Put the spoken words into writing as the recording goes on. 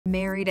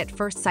Married at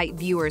First Sight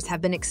viewers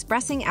have been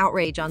expressing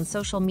outrage on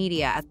social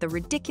media at the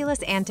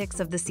ridiculous antics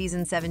of the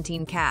Season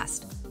 17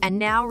 cast. And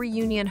now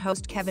reunion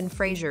host Kevin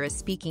Frazier is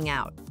speaking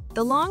out.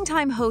 The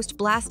longtime host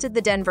blasted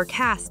the Denver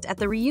cast at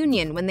the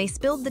reunion when they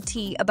spilled the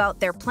tea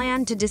about their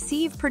plan to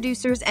deceive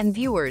producers and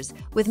viewers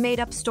with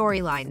made-up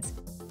storylines.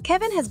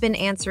 Kevin has been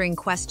answering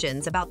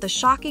questions about the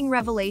shocking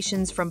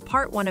revelations from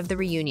Part 1 of the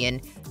reunion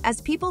as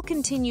people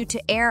continue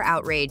to air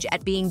outrage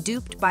at being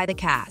duped by the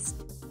cast.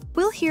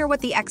 We'll hear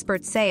what the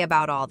experts say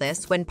about all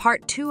this when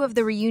Part 2 of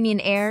the reunion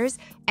airs,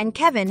 and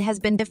Kevin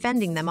has been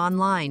defending them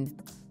online.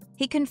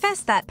 He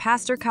confessed that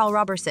Pastor Kyle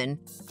Robertson,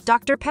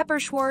 Dr. Pepper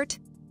Schwartz,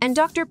 and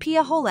Dr.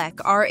 Pia Holek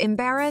are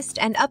embarrassed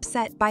and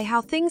upset by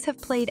how things have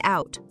played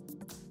out.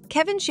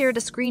 Kevin shared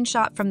a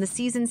screenshot from the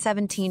Season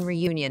 17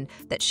 reunion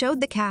that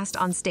showed the cast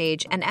on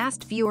stage and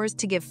asked viewers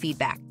to give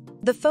feedback.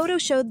 The photo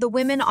showed the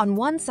women on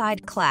one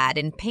side clad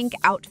in pink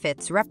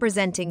outfits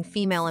representing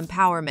female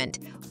empowerment,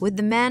 with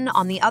the men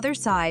on the other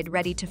side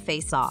ready to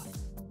face off.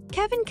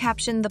 Kevin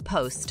captioned the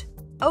post,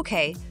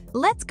 "Okay,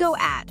 let's go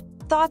at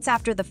thoughts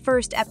after the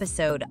first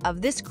episode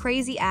of this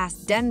crazy-ass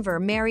Denver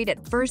Married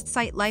at First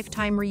Sight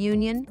Lifetime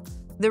reunion."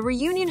 The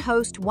reunion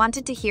host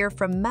wanted to hear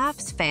from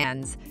MAFS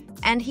fans,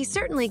 and he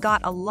certainly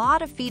got a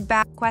lot of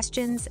feedback,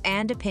 questions,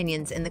 and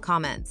opinions in the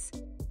comments.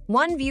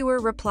 One viewer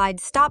replied,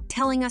 "Stop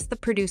telling us the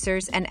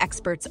producers and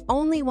experts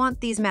only want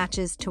these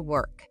matches to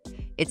work.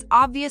 It's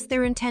obvious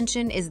their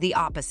intention is the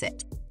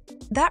opposite."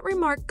 That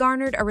remark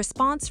garnered a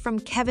response from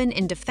Kevin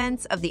in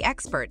defense of the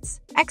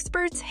experts.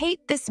 "Experts hate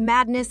this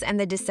madness and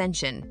the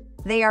dissension.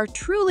 They are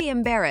truly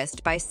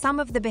embarrassed by some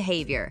of the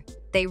behavior.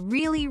 They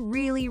really,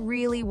 really,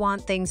 really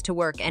want things to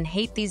work and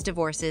hate these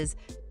divorces.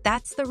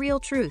 That's the real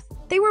truth.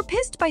 They were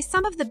pissed by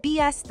some of the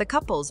BS the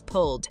couples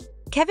pulled."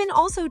 Kevin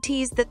also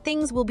teased that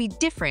things will be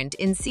different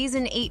in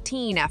Season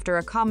 18 after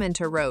a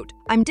commenter wrote,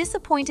 "I'm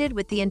disappointed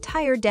with the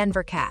entire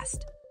Denver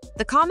cast."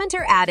 The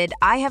commenter added,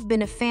 "I have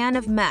been a fan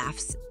of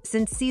MAFS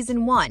since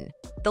Season 1.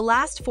 The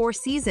last 4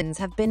 seasons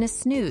have been a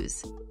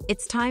snooze.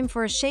 It's time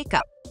for a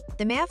shakeup."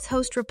 The MAFS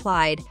host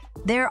replied,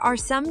 "There are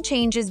some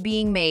changes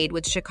being made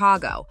with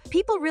Chicago.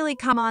 People really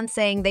come on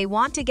saying they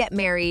want to get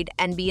married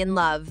and be in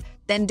love,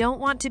 then don't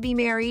want to be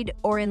married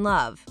or in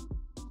love."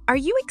 Are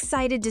you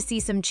excited to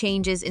see some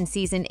changes in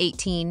Season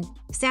 18?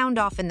 Sound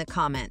off in the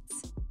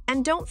comments.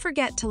 And don't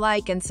forget to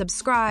like and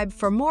subscribe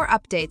for more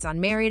updates on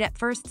Married at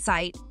First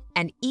Sight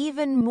and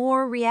even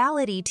more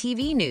reality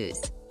TV news.